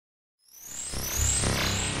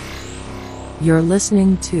You're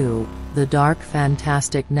listening to the Dark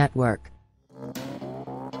Fantastic Network.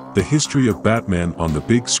 The history of Batman on the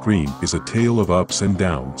big screen is a tale of ups and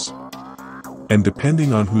downs. And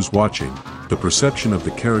depending on who's watching, the perception of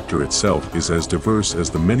the character itself is as diverse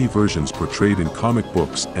as the many versions portrayed in comic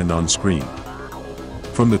books and on screen.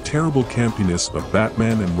 From the terrible campiness of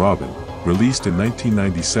Batman and Robin, released in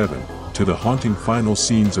 1997, to the haunting final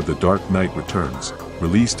scenes of The Dark Knight Returns,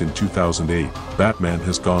 released in 2008, Batman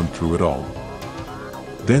has gone through it all.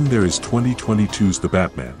 Then there is 2022's The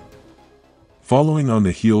Batman. Following on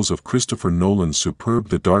the heels of Christopher Nolan's superb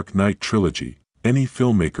The Dark Knight trilogy, any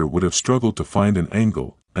filmmaker would have struggled to find an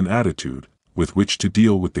angle, an attitude, with which to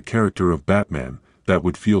deal with the character of Batman, that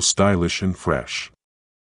would feel stylish and fresh.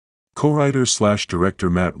 Co-writer/director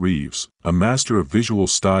Matt Reeves, a master of visual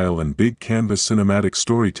style and big canvas cinematic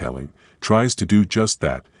storytelling, tries to do just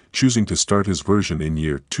that, choosing to start his version in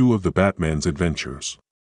year 2 of the Batman's adventures.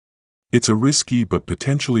 It's a risky but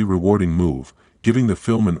potentially rewarding move, giving the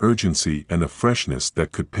film an urgency and a freshness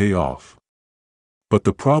that could pay off. But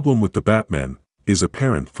the problem with The Batman is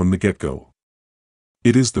apparent from the get-go.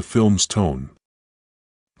 It is the film's tone.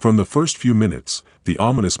 From the first few minutes, the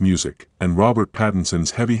ominous music, and Robert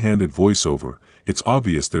Pattinson's heavy-handed voiceover, it's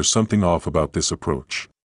obvious there's something off about this approach.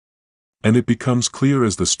 And it becomes clear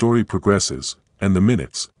as the story progresses, and the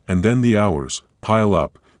minutes, and then the hours, pile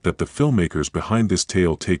up, that the filmmakers behind this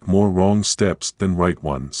tale take more wrong steps than right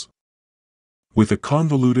ones. With a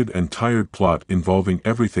convoluted and tired plot involving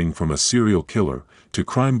everything from a serial killer, to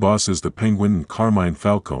crime bosses the Penguin and Carmine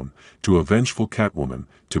Falcone, to a vengeful Catwoman,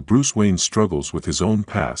 to Bruce Wayne's struggles with his own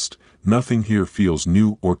past, nothing here feels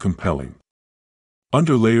new or compelling.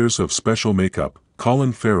 Under layers of special makeup,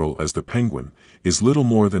 Colin Farrell as the Penguin is little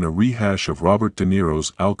more than a rehash of Robert De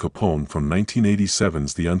Niro's Al Capone from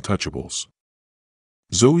 1987's The Untouchables.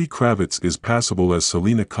 Zoe Kravitz is passable as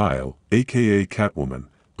Selina Kyle, aka Catwoman,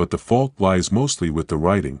 but the fault lies mostly with the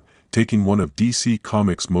writing, taking one of DC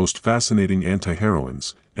Comics' most fascinating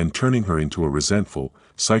anti-heroines, and turning her into a resentful,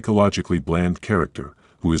 psychologically bland character,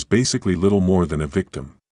 who is basically little more than a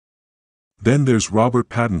victim. Then there's Robert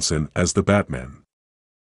Pattinson as the Batman.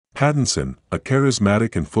 Pattinson, a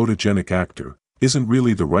charismatic and photogenic actor, isn't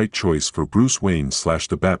really the right choice for Bruce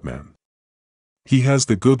Wayne/the Batman. He has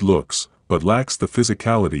the good looks, but lacks the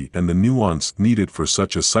physicality and the nuance needed for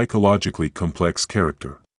such a psychologically complex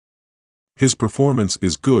character. His performance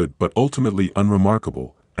is good but ultimately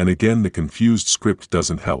unremarkable, and again the confused script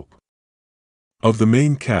doesn't help. Of the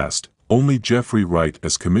main cast, only Jeffrey Wright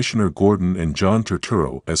as Commissioner Gordon and John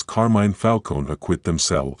Turturro as Carmine Falcone acquit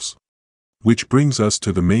themselves. Which brings us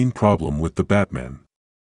to the main problem with the Batman.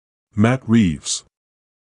 Matt Reeves.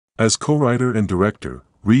 As co-writer and director,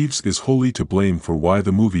 Reeves is wholly to blame for why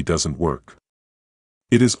the movie doesn't work.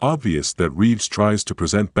 It is obvious that Reeves tries to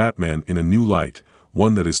present Batman in a new light,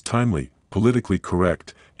 one that is timely, politically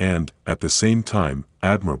correct, and, at the same time,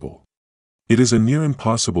 admirable. It is a near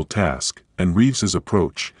impossible task, and Reeves's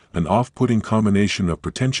approach, an off-putting combination of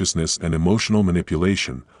pretentiousness and emotional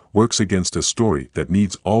manipulation, works against a story that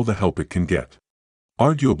needs all the help it can get.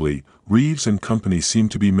 Arguably, Reeves and company seem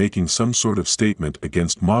to be making some sort of statement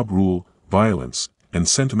against mob rule, violence, and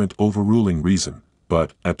sentiment overruling reason,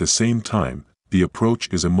 but, at the same time, the approach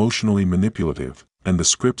is emotionally manipulative, and the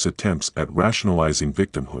script's attempts at rationalizing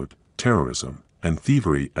victimhood, terrorism, and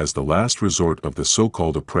thievery as the last resort of the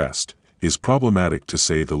so-called oppressed, is problematic to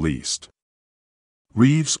say the least.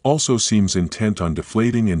 Reeves also seems intent on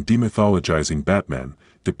deflating and demythologizing Batman,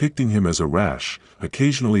 depicting him as a rash,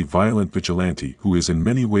 occasionally violent vigilante who is in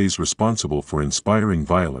many ways responsible for inspiring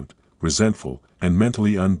violent, resentful, and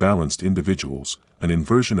mentally unbalanced individuals, an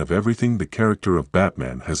inversion of everything the character of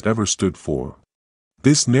Batman has ever stood for.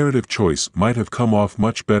 This narrative choice might have come off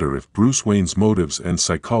much better if Bruce Wayne's motives and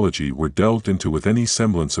psychology were delved into with any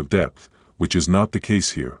semblance of depth, which is not the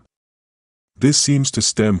case here. This seems to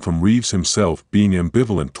stem from Reeves himself being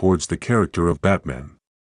ambivalent towards the character of Batman.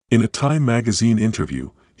 In a Time magazine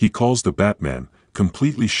interview, he calls the Batman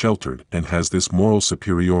completely sheltered and has this moral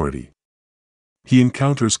superiority. He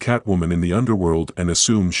encounters Catwoman in the underworld and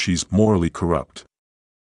assumes she's morally corrupt.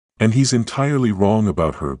 And he's entirely wrong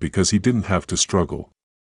about her because he didn't have to struggle.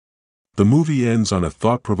 The movie ends on a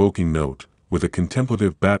thought-provoking note, with a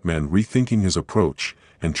contemplative Batman rethinking his approach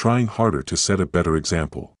and trying harder to set a better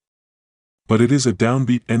example. But it is a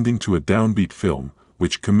downbeat ending to a downbeat film,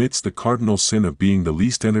 which commits the cardinal sin of being the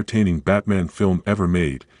least entertaining Batman film ever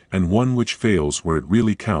made, and one which fails where it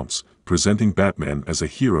really counts, presenting Batman as a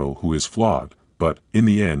hero who is flawed, but, in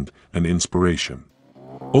the end, an inspiration.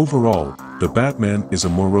 Overall, The Batman is a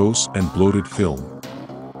morose and bloated film.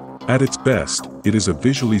 At its best, it is a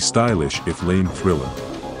visually stylish if lame thriller.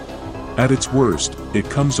 At its worst, it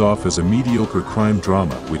comes off as a mediocre crime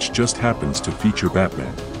drama which just happens to feature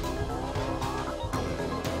Batman.